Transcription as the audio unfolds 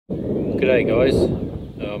G'day guys,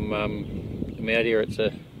 I'm out here. It's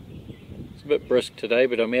a bit brisk today,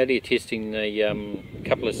 but I'm out here testing a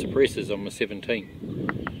couple of suppressors on my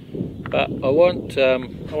 17. But I want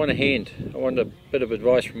a hand. I want a bit of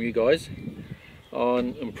advice from you guys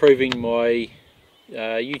on improving my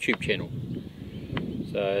YouTube channel.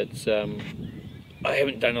 So it's I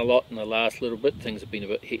haven't done a lot in the last little bit. Things have been a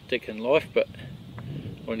bit hectic in life, but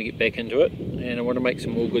I want to get back into it, and I want to make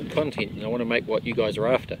some more good content, and I want to make what you guys are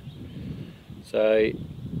after. So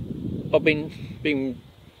I've been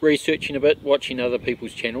researching a bit, watching other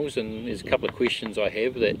people's channels, and there's a couple of questions I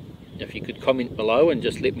have that if you could comment below and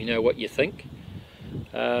just let me know what you think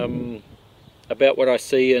about what I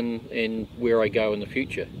see and where I go in the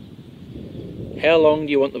future. How long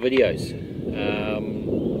do you want the videos? A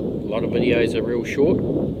lot of videos are real short,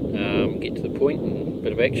 get to the point and a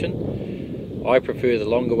bit of action. I prefer the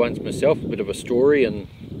longer ones myself, a bit of a story and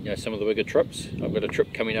some of the bigger trips. I've got a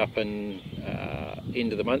trip coming up in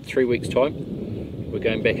end of the month, 3 weeks time. We're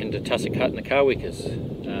going back into Tussock and the Kawikas,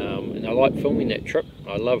 and I like filming that trip.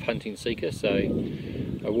 I love hunting sika, so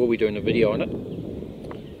I will be doing a video on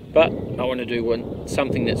it. But I want to do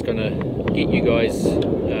something that's going to get you guys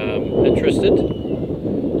interested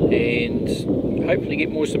and hopefully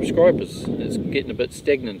get more subscribers. It's getting a bit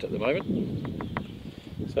stagnant at the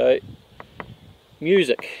moment. So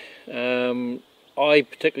music. I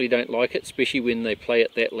particularly don't like it, especially when they play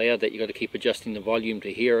it that loud that you've got to keep adjusting the volume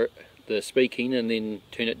to hear the speaking and then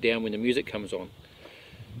turn it down when the music comes on.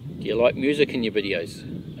 Do you like music in your videos?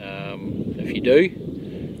 If you do,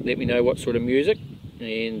 let me know what sort of music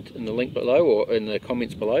and in the link below or in the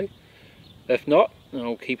comments below. If not,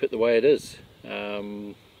 I'll keep it the way it is,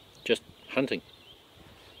 just hunting.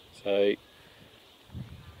 So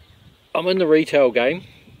I'm in the retail game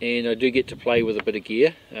and I do get to play with a bit of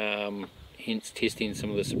gear, hence testing some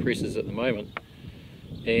of the suppressors at the moment.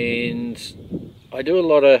 And I do a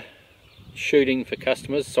lot of shooting for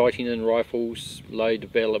customers, sighting in rifles, low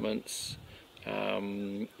developments,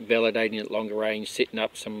 validating at longer range, setting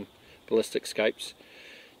up some ballistic scopes.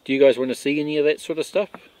 Do you guys want to see any of that sort of stuff?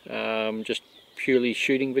 Just purely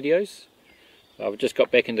shooting videos? I've just got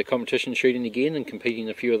back into competition shooting again and competing in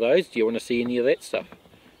a few of those. Do you want to see any of that stuff?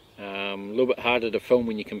 A little bit harder to film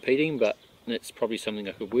when you're competing, but it's probably something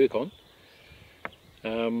I could work on.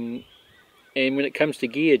 And when it comes to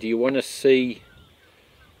gear, do you want to see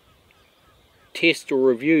test or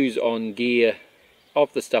reviews on gear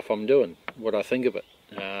of the stuff I'm doing, what I think of it?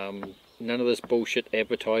 None of this bullshit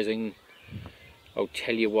advertising. I'll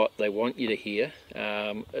tell you what they want you to hear.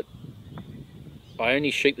 I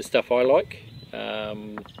only shoot the stuff I like.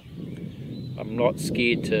 I'm not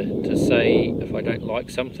scared to say if I don't like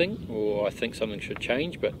something or I think something should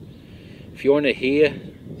change, but if you want to hear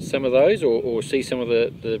some of those or see some of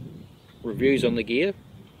the reviews on the gear,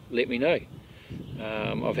 let me know.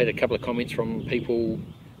 I've had a couple of comments from people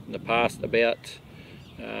in the past about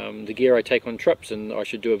the gear I take on trips, and I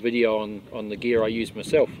should do a video on the gear I use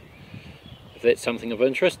myself. If that's something of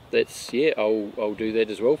interest, I'll do that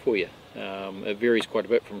as well for you. It varies quite a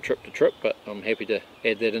bit from trip to trip, but I'm happy to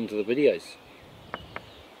add that into the videos.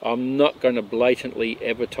 I'm not going to blatantly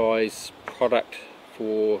advertise product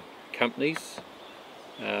for companies.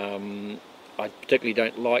 I particularly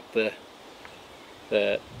don't like the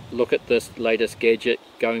look at this latest gadget,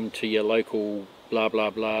 going to your local blah blah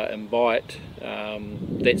blah and buy it.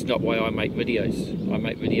 That's not why I make videos. I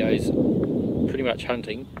make videos pretty much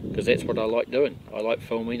hunting because that's what I like doing. I like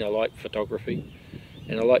filming, I like photography,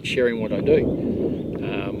 and I like sharing what I do.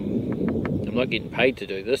 I'm not getting paid to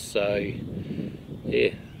do this, so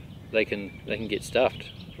yeah, they can get stuffed.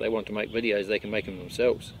 If they want to make videos, they can make them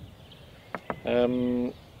themselves.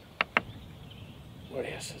 What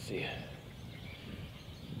else is there?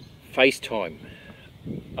 FaceTime.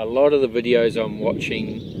 A lot of the videos I'm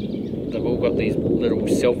watching, they've all got these little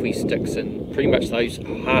selfie sticks, and pretty much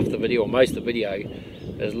half the video or most of the video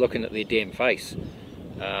is looking at their damn face.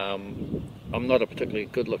 I'm not a particularly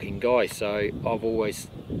good looking guy, so I've always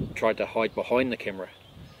tried to hide behind the camera.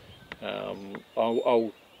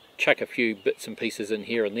 I'll chuck a few bits and pieces in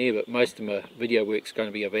here and there, but most of my video work's going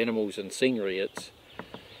to be of animals and scenery.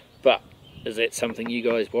 But is that something you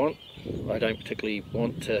guys want? I don't particularly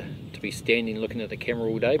want to be standing looking at the camera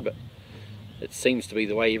all day, but it seems to be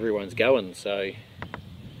the way everyone's going, so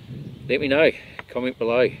let me know, comment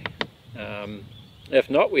below. If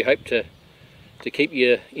not, we hope to keep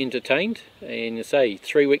you entertained, and say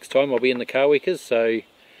 3 weeks time I'll be in the Kawikas, so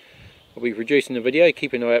I'll be producing a video.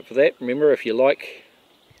 Keep an eye out for that. Remember, if you like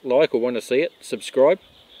or want to see it, subscribe,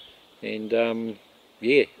 and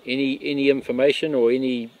yeah, any information or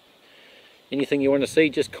anything you want to see,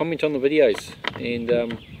 just comment on the videos, and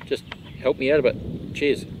just help me out a bit.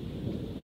 Cheers.